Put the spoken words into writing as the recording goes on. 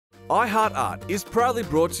iHeart Art is proudly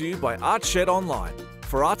brought to you by Art Shed Online.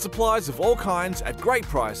 For art supplies of all kinds at great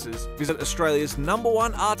prices, visit Australia's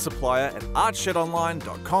 #1 art supplier at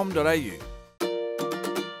artshedonline.com.au.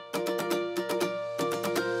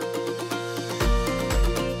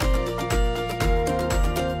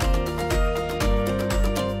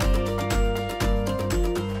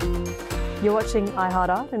 You're watching iHeart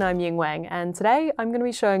Art and I'm Ying Wang, and today I'm going to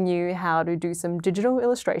be showing you how to do some digital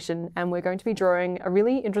illustration, and we're going to be drawing a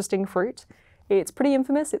really interesting fruit. It's pretty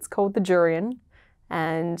infamous, it's called the durian,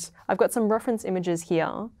 and I've got some reference images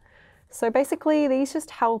here. So basically these just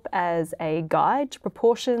help as a guide to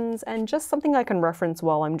proportions and just something I can reference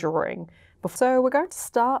while I'm drawing. So we're going to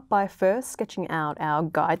start by first sketching out our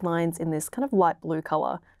guidelines in this kind of light blue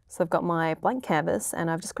colour. So I've got my blank canvas and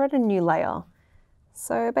I've just created a new layer.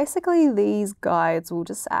 So basically these guides will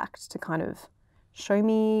just act to kind of show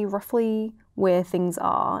me roughly where things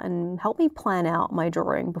are and help me plan out my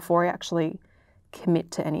drawing before I actually commit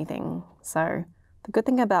to anything. So the good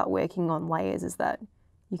thing about working on layers is that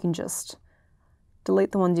you can just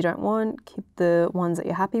delete the ones you don't want, keep the ones that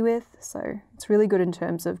you're happy with. So it's really good in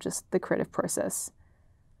terms of just the creative process.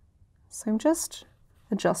 So I'm just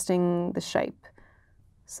adjusting the shape.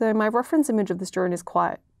 So my reference image of this drawing is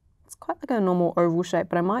quite like a normal oval shape,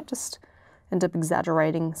 but I might just end up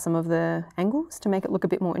exaggerating some of the angles to make it look a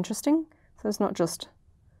bit more interesting. So it's not just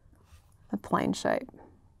a plain shape,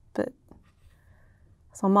 but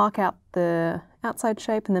so I'll mark out the outside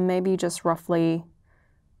shape and then maybe just roughly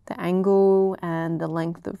the angle and the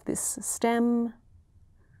length of this stem.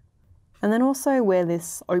 And then also where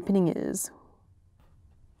this opening is.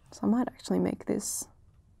 So I might actually make this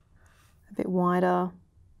a bit wider.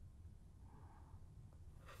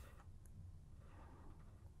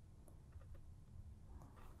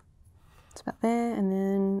 About there, and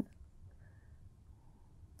then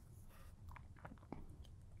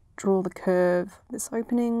draw the curve, this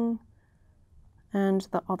opening, and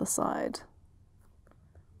the other side.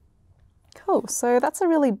 Cool, so that's a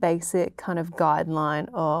really basic kind of guideline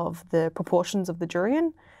of the proportions of the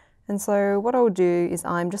durian. And so what I'll do is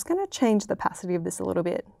I'm just going to change the opacity of this a little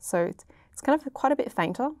bit. So it's kind of quite a bit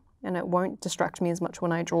fainter, and it won't distract me as much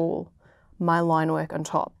when I draw my line work on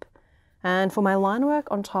top. And for my line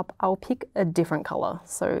work on top, I'll pick a different color.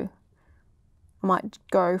 So I might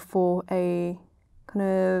go for a kind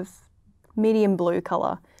of medium blue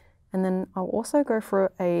color. And then I'll also go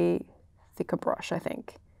for a thicker brush, I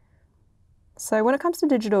think. So when it comes to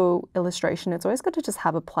digital illustration, it's always good to just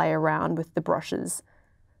have a play around with the brushes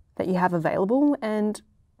that you have available. And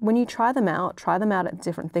when you try them out at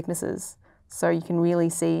different thicknesses so you can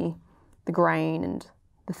really see the grain and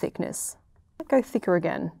the thickness. I'll go thicker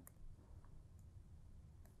again.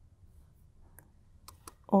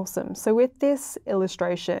 Awesome. So with this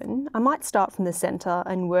illustration, I might start from the center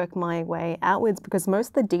and work my way outwards because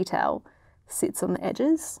most of the detail sits on the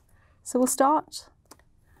edges. So we'll start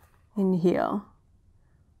in here.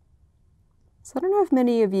 So I don't know if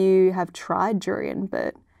many of you have tried durian,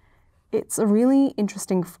 but it's a really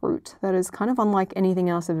interesting fruit that is kind of unlike anything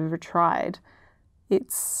else I've ever tried.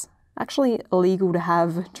 It's actually illegal to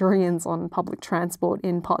have durians on public transport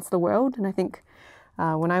in parts of the world. And I think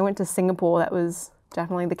when I went to Singapore, that was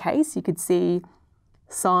definitely the case. You could see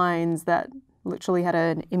signs that literally had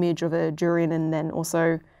an image of a durian and then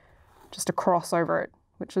also just a cross over it,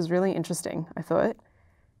 which was really interesting, I thought.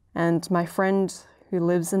 And my friend who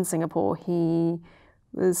lives in Singapore, he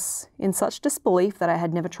was in such disbelief that I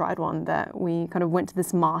had never tried one that we kind of went to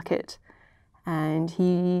this market, and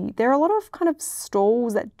there are a lot of kind of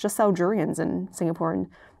stalls that just sell durians in Singapore, and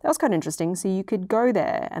that was kind of interesting. So you could go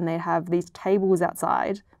there and they'd have these tables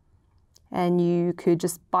outside and you could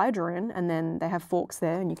just buy a durian and then they have forks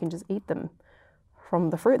there and you can just eat them from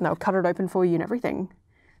the fruit and they'll cut it open for you and everything.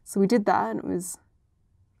 So we did that and it was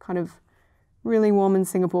kind of really warm in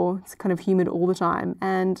Singapore. It's kind of humid all the time.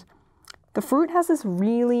 And the fruit has this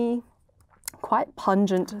really quite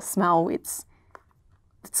pungent smell. It's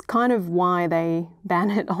kind of why they ban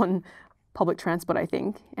it on public transport, I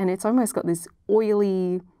think. And it's almost got this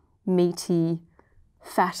oily, meaty,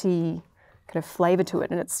 fatty kind of flavor to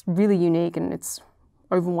it, and it's really unique and it's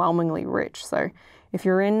overwhelmingly rich. So if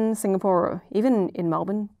you're in Singapore or even in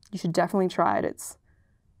Melbourne, you should definitely try it. It's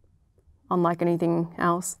unlike anything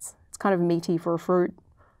else. It's kind of meaty for a fruit.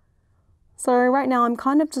 So right now I'm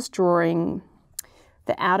kind of just drawing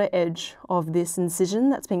the outer edge of this incision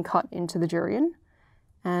that's been cut into the durian.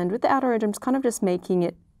 And with the outer edge, I'm just kind of just making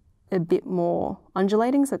it a bit more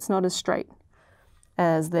undulating so it's not as straight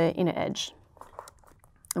as the inner edge.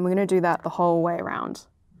 And we're going to do that the whole way around.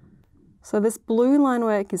 So this blue line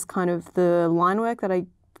work is kind of the line work that I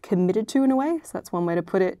committed to in a way. So that's one way to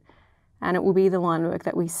put it. and it will be the line work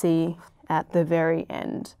that we see at the very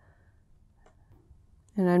end.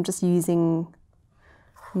 And I'm just using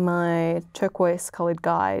my turquoise colored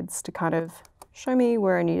guides to kind of show me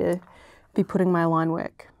where I need to be putting my line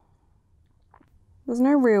work. There's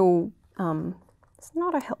no real, it's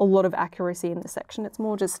not a lot of accuracy in this section. It's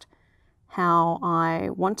more just how I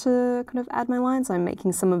want to kind of add my lines. I'm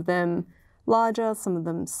making some of them larger, some of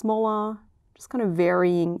them smaller, just kind of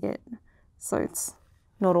varying it so it's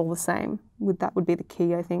not all the same. That would be the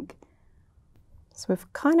key, I think. So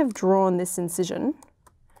we've kind of drawn this incision,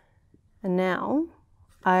 and now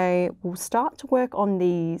I will start to work on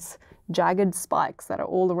these jagged spikes that are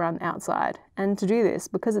all around the outside. And to do this,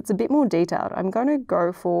 because it's a bit more detailed, I'm going to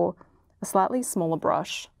go for a slightly smaller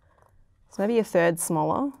brush, so maybe a third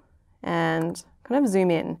smaller, and kind of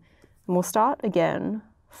zoom in. And we'll start again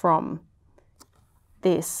from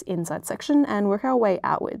this inside section and work our way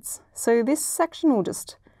outwards. So this section will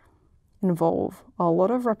just involve a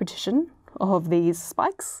lot of repetition of these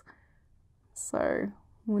spikes. So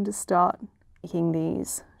we'll just start making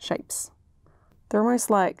these shapes. They're almost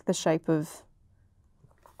like the shape of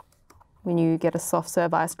when you get a soft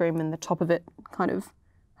serve ice cream and the top of it kind of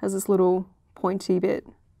has this little pointy bit.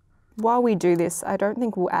 While we do this, I don't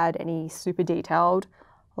think we'll add any super detailed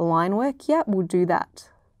line work yet. We'll do that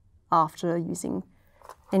after using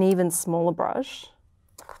an even smaller brush.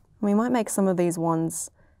 We might make some of these ones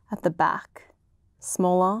at the back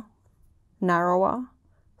smaller, narrower,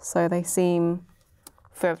 so they seem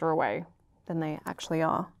further away than they actually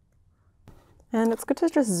are. And it's good to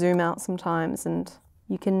just zoom out sometimes, and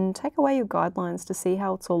you can take away your guidelines to see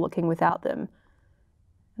how it's all looking without them.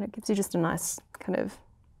 And it gives you just a nice kind of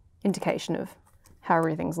indication of how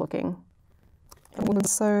everything's looking. And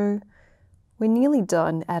so we're nearly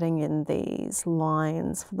done adding in these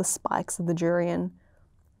lines for the spikes of the durian.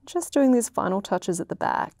 Just doing these final touches at the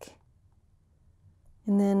back.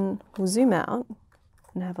 And then we'll zoom out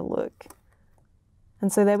and have a look.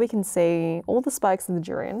 And so there we can see all the spikes of the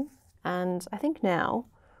durian. And I think now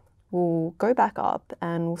we'll go back up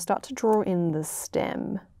and we'll start to draw in the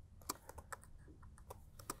stem.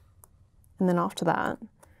 And then after that,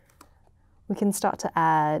 we can start to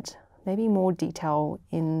add maybe more detail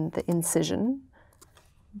in the incision.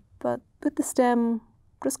 But with the stem,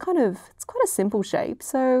 just kind of, it's quite a simple shape,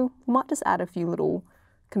 so we might just add a few little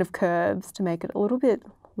kind of curves to make it a little bit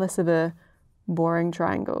less of a boring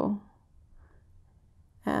triangle.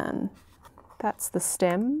 And that's the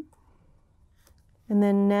stem. And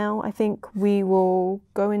then now I think we will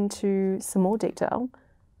go into some more detail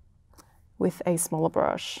with a smaller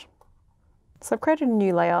brush. So I've created a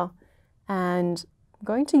new layer and I'm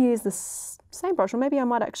going to use this same brush, or maybe I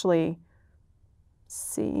might actually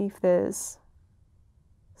see if there's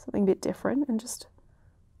something a bit different and just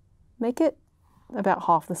make it about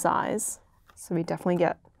half the size. So we definitely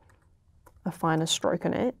get a finer stroke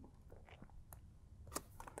on it.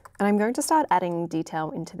 And I'm going to start adding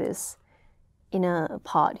detail into this inner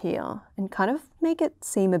part here and kind of make it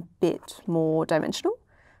seem a bit more dimensional.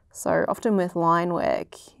 So often with line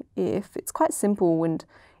work, if it's quite simple and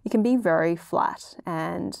it can be very flat,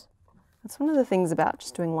 and that's one of the things about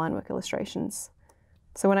just doing line work illustrations.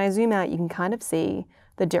 So when I zoom out, you can kind of see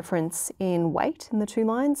the difference in weight in the two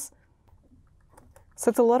lines. So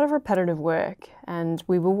it's a lot of repetitive work, and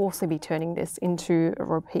we will also be turning this into a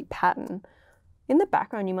repeat pattern. In the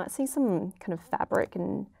background, you might see some kind of fabric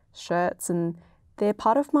and shirts, and they're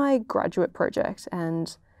part of my graduate project,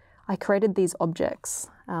 and I created these objects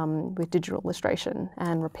with digital illustration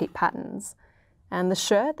and repeat patterns. And the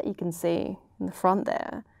shirt that you can see in the front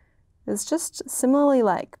there is just similarly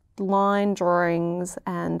like line drawings,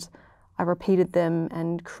 and I repeated them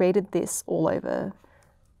and created this all over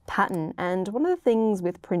pattern. And one of the things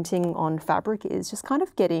with printing on fabric is just kind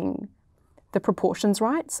of getting the proportions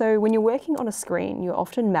right. So when you're working on a screen, you're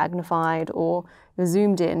often magnified or you're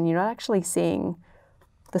zoomed in, you're not actually seeing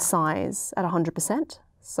the size at 100%.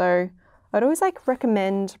 So I'd always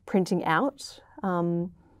recommend printing out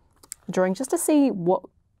drawing just to see what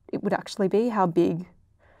it would actually be, how big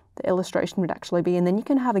the illustration would actually be, and then you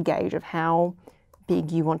can have a gauge of how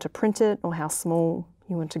big you want to print it or how small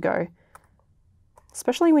you want to go.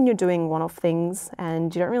 Especially when you're doing one-off things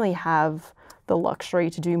and you don't really have the luxury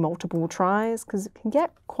to do multiple tries, because it can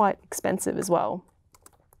get quite expensive as well.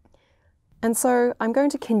 And so I'm going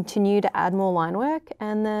to continue to add more line work,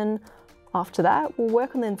 and then after that we'll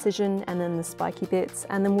work on the incision and then the spiky bits,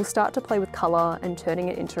 and then we'll start to play with colour and turning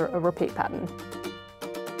it into a repeat pattern.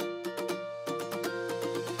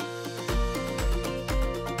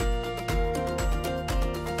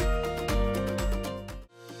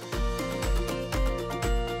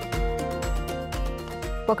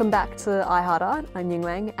 Welcome back to iHeartArt. I'm Ying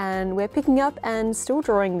Wang, and we're picking up and still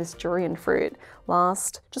drawing this durian fruit.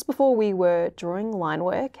 Just before we were drawing line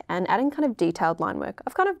work and adding kind of detailed line work.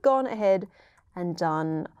 I've kind of gone ahead and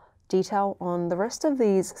done detail on the rest of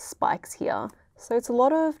these spikes here. So it's a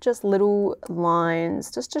lot of just little lines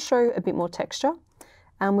just to show a bit more texture.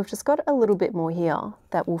 And we've just got a little bit more here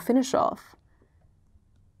that we'll finish off.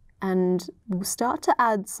 And we'll start to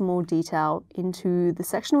add some more detail into the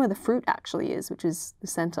section where the fruit actually is, which is the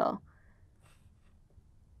center.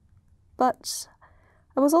 But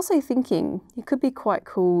I was also thinking it could be quite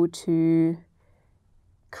cool to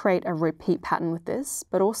create a repeat pattern with this,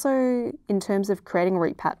 but also in terms of creating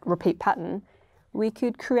a repeat pattern, we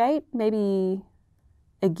could create maybe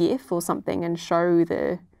a GIF or something and show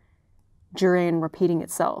the durian repeating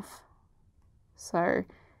itself. So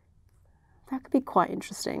that could be quite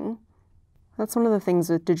interesting. That's one of the things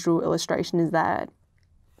with digital illustration is that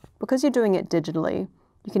because you're doing it digitally,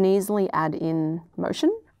 you can easily add in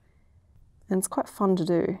motion, and it's quite fun to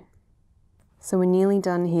do. So we're nearly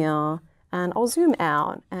done here, and I'll zoom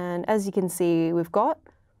out, and as you can see, we've got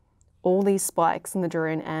all these spikes in the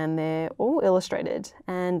durian and they're all illustrated.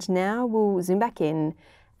 And now we'll zoom back in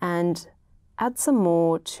and add some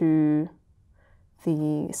more to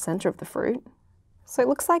the center of the fruit. So it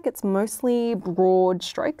looks like it's mostly broad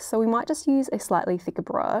strokes, so we might just use a slightly thicker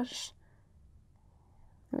brush.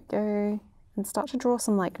 There we go. And start to draw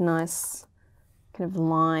some like nice kind of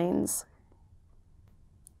lines.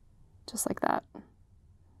 Just like that.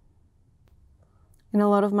 In a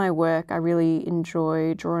lot of my work, I really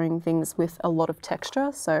enjoy drawing things with a lot of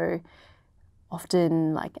texture. So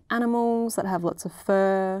often like animals that have lots of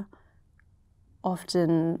fur,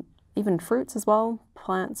 often even fruits as well,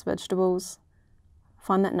 plants, vegetables. I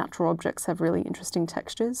find that natural objects have really interesting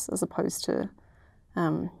textures as opposed to,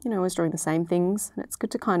 always drawing the same things. And it's good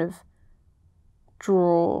to kind of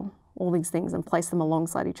draw all these things and place them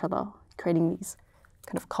alongside each other, creating these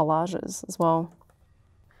kind of collages as well.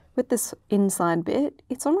 With this inside bit,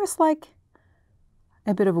 it's almost like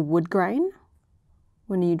a bit of a wood grain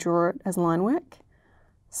when you draw it as line work.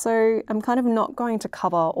 So I'm kind of not going to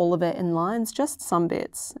cover all of it in lines, just some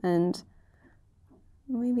bits, and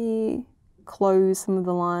maybe close some of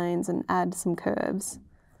the lines and add some curves,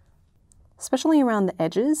 especially around the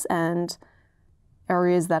edges and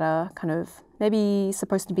areas that are kind of maybe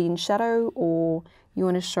supposed to be in shadow, or you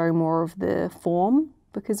want to show more of the form,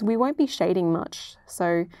 because we won't be shading much.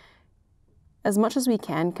 So as much as we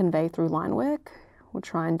can convey through line work, we'll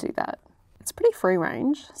try and do that. It's pretty free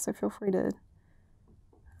range, so feel free to,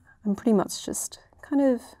 I'm pretty much just kind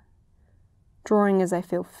of drawing as I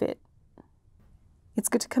feel fit. It's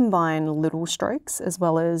good to combine little strokes as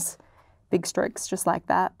well as big strokes just like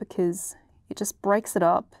that, because it just breaks it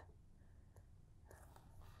up,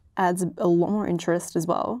 adds a lot more interest as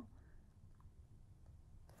well.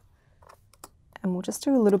 And we'll just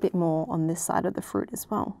do a little bit more on this side of the fruit as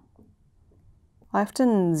well. I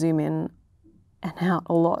often zoom in and out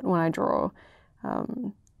a lot when I draw,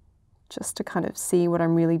 just to kind of see what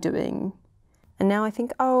I'm really doing. And now I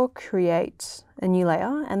think I'll create a new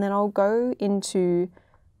layer, and then I'll go into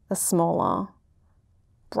a smaller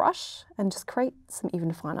brush and just create some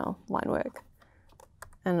even finer line work.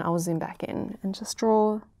 And I'll zoom back in and just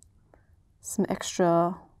draw some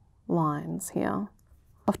extra lines here.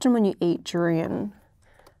 Often when you eat durian,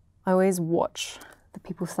 I always watch the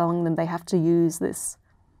people selling them. They have to use this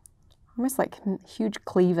almost like huge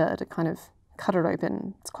cleaver to kind of cut it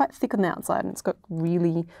open. It's quite thick on the outside and it's got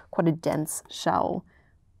really quite a dense shell.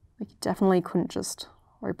 Like you definitely couldn't just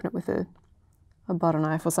open it with a butter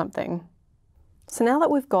knife or something. So now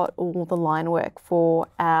that we've got all the line work for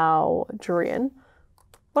our durian,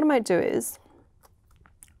 what I might do is,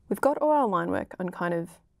 we've got all our line work on kind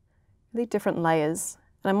of really different layers,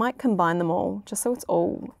 and I might combine them all just so it's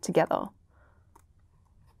all together.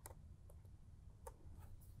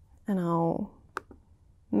 And I'll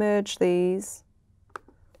merge these.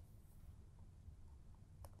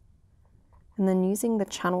 And then using the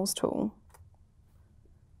channels tool,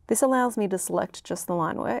 this allows me to select just the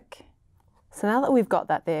line work. So now that we've got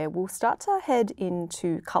that there, we'll start to head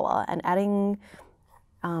into color and adding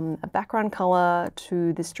a background color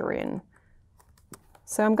to this durian.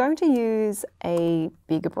 So I'm going to use a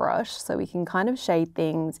bigger brush so we can kind of shade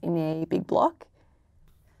things in a big block.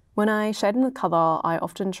 When I shade in the color, I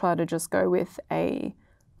often try to just go with a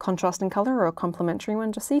contrasting color or a complementary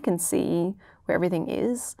one, just so you can see where everything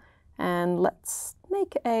is. And let's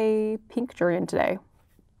make a pink durian today.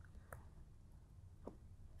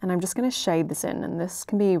 And I'm just going to shade this in, and this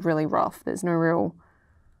can be really rough. There's no real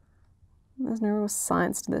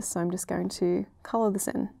science to this, so I'm just going to color this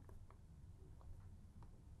in.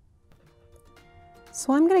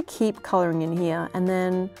 So I'm going to keep colouring in here, and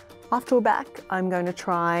then after we're back, I'm going to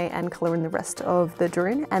try and colour in the rest of the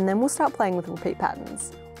durian, and then we'll start playing with repeat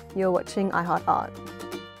patterns. You're watching I Heart Art.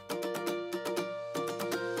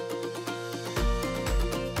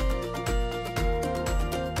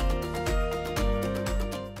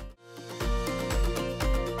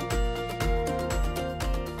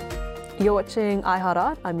 You're watching I Heart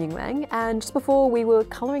Art, I'm Ying Wang, and just before we were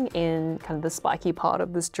colouring in kind of the spiky part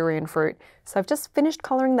of this durian fruit. So I've just finished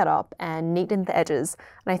colouring that up and neatened the edges.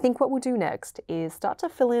 And I think what we'll do next is start to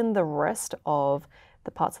fill in the rest of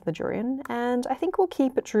the parts of the durian, and I think we'll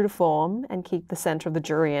keep it true to form and keep the centre of the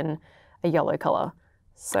durian a yellow colour.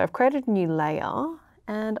 So I've created a new layer,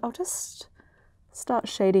 and I'll just start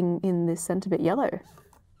shading in this centre bit yellow.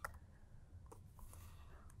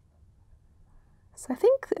 So I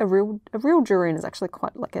think a real durian is actually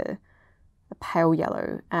quite like a pale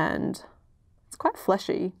yellow, and it's quite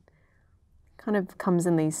fleshy. Kind of comes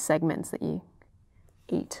in these segments that you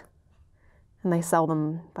eat, and they sell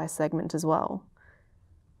them by segment as well.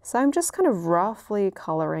 So I'm just kind of roughly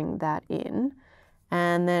colouring that in,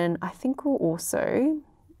 and then I think we'll also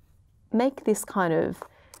make this kind of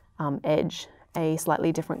edge a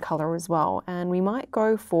slightly different colour as well, and we might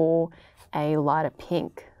go for a lighter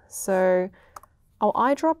pink. So I'll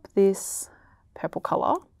eyedrop this purple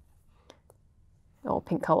colour or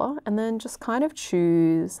pink colour, and then just kind of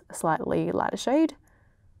choose a slightly lighter shade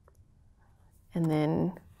and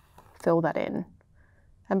then fill that in.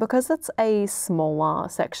 And because it's a smaller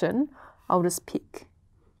section, I'll just pick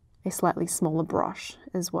a slightly smaller brush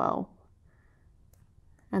as well.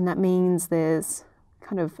 And that means there's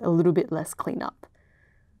kind of a little bit less cleanup.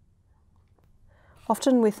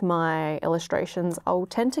 Often with my illustrations, I'll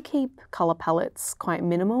tend to keep colour palettes quite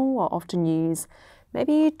minimal. I'll often use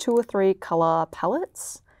maybe 2 or 3 colour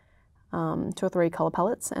palettes, and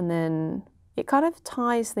then it kind of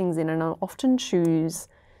ties things in, and I'll often choose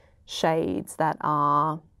shades that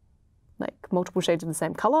are like multiple shades of the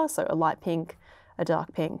same colour, so a light pink, a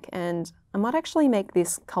dark pink, and I might actually make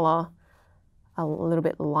this colour a little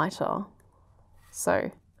bit lighter,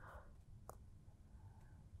 so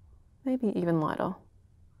maybe even lighter,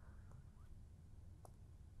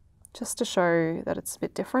 just to show that it's a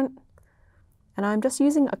bit different. And I'm just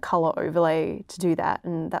using a colour overlay to do that,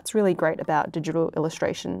 and that's really great about digital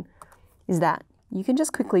illustration, is that you can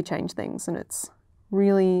just quickly change things and it's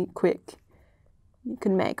really quick. You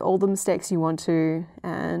can make all the mistakes you want to,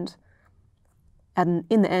 and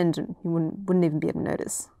in the end you wouldn't even be able to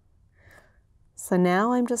notice. So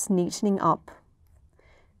now I'm just neatening up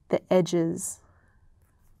the edges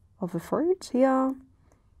of the fruit here,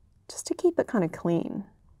 just to keep it kind of clean.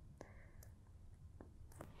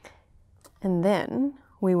 And then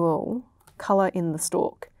we will colour in the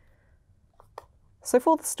stalk. So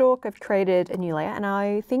for the stalk, I've created a new layer, and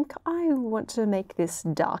I think I want to make this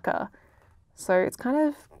darker. So it's kind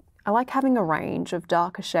of, I like having a range of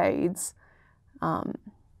darker shades,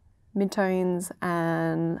 midtones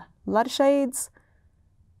and lighter shades.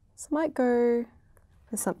 So I might go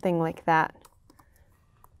for something like that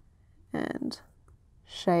and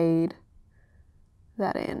shade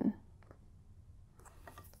that in.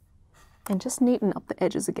 And just neaten up the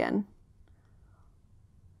edges again.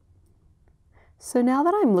 So now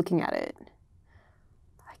that I'm looking at it,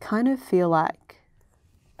 I kind of feel like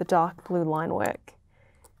the dark blue line work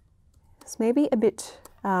is maybe a bit,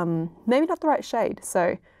 maybe not the right shade.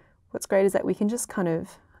 So what's great is that we can just kind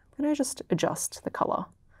of, I'm going to just adjust the colour.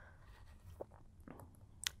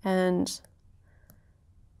 And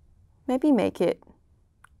maybe make it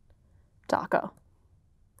darker.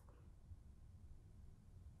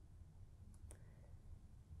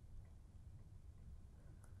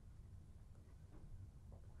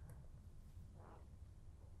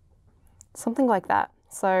 Something like that.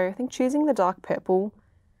 So I think choosing the dark purple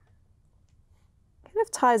kind of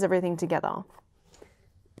ties everything together.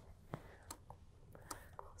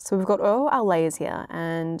 So we've got all our layers here,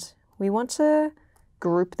 and we want to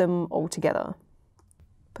group them all together,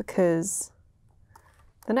 because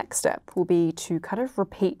the next step will be to kind of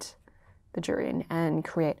repeat the durian and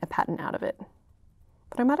create a pattern out of it.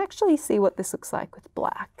 But I might actually see what this looks like with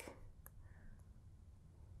black.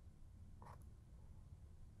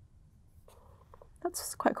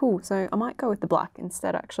 That's quite cool. So I might go with the black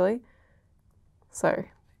instead, actually. So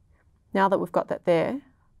now that we've got that there,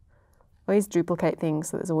 always duplicate things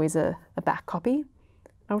so there's always a back copy.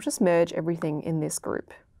 I'll just merge everything in this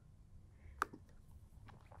group.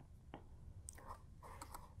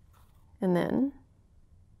 And then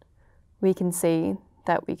we can see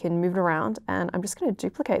that we can move it around, and I'm just going to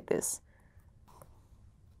duplicate this.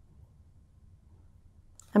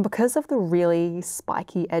 And because of the really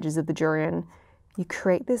spiky edges of the durian, you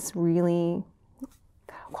create this really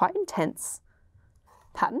quite intense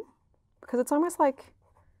pattern, because it's almost like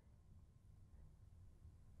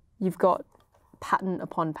you've got pattern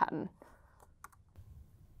upon pattern.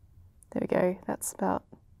 There we go, that's about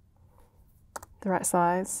the right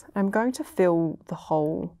size. I'm going to fill the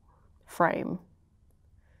whole frame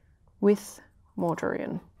with more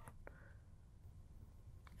durian.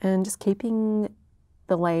 And just keeping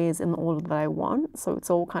the layers in the order that I want, so it's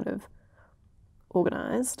all kind of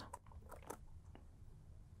organized.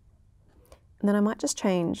 And then I might just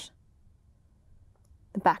change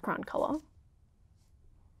the background color.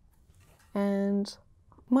 And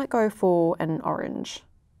might go for an orange.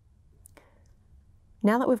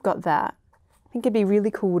 Now that we've got that, I think it'd be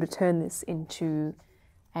really cool to turn this into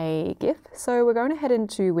a GIF. So we're going to head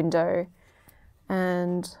into Window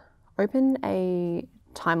and open a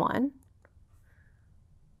timeline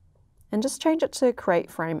and just change it to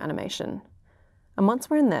Create Frame Animation. And once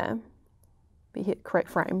we're in there, we hit Create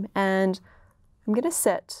Frame, and I'm going to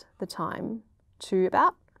set the time to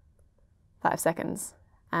about 5 seconds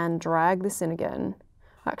and drag this in again.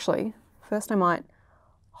 Actually, first I might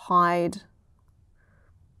hide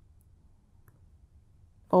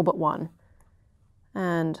all but one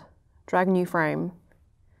and drag a new frame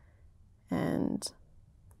and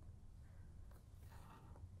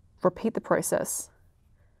repeat the process.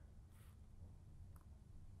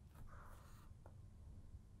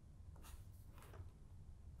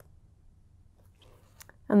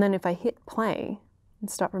 And then if I hit play and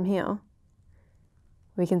start from here,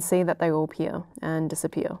 we can see that they all appear and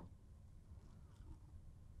disappear.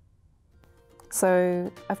 So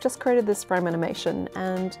I've just created this frame animation,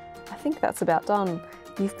 and I think that's about done.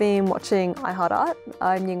 You've been watching iHeartArt.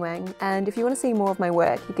 I'm Ying Wang, and if you want to see more of my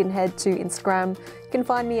work, you can head to Instagram. You can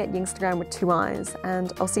find me at Yingstagram with 2 eyes,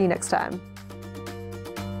 and I'll see you next time.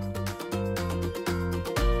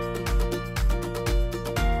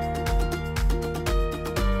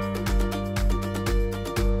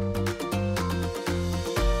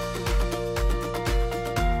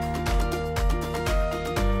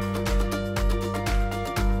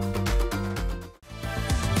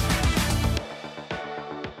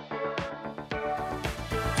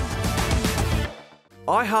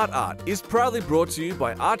 iHeartArt is proudly brought to you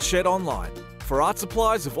by ArtShed Online. For art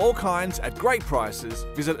supplies of all kinds at great prices,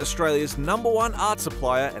 visit Australia's #1 art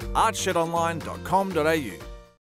supplier at artshedonline.com.au.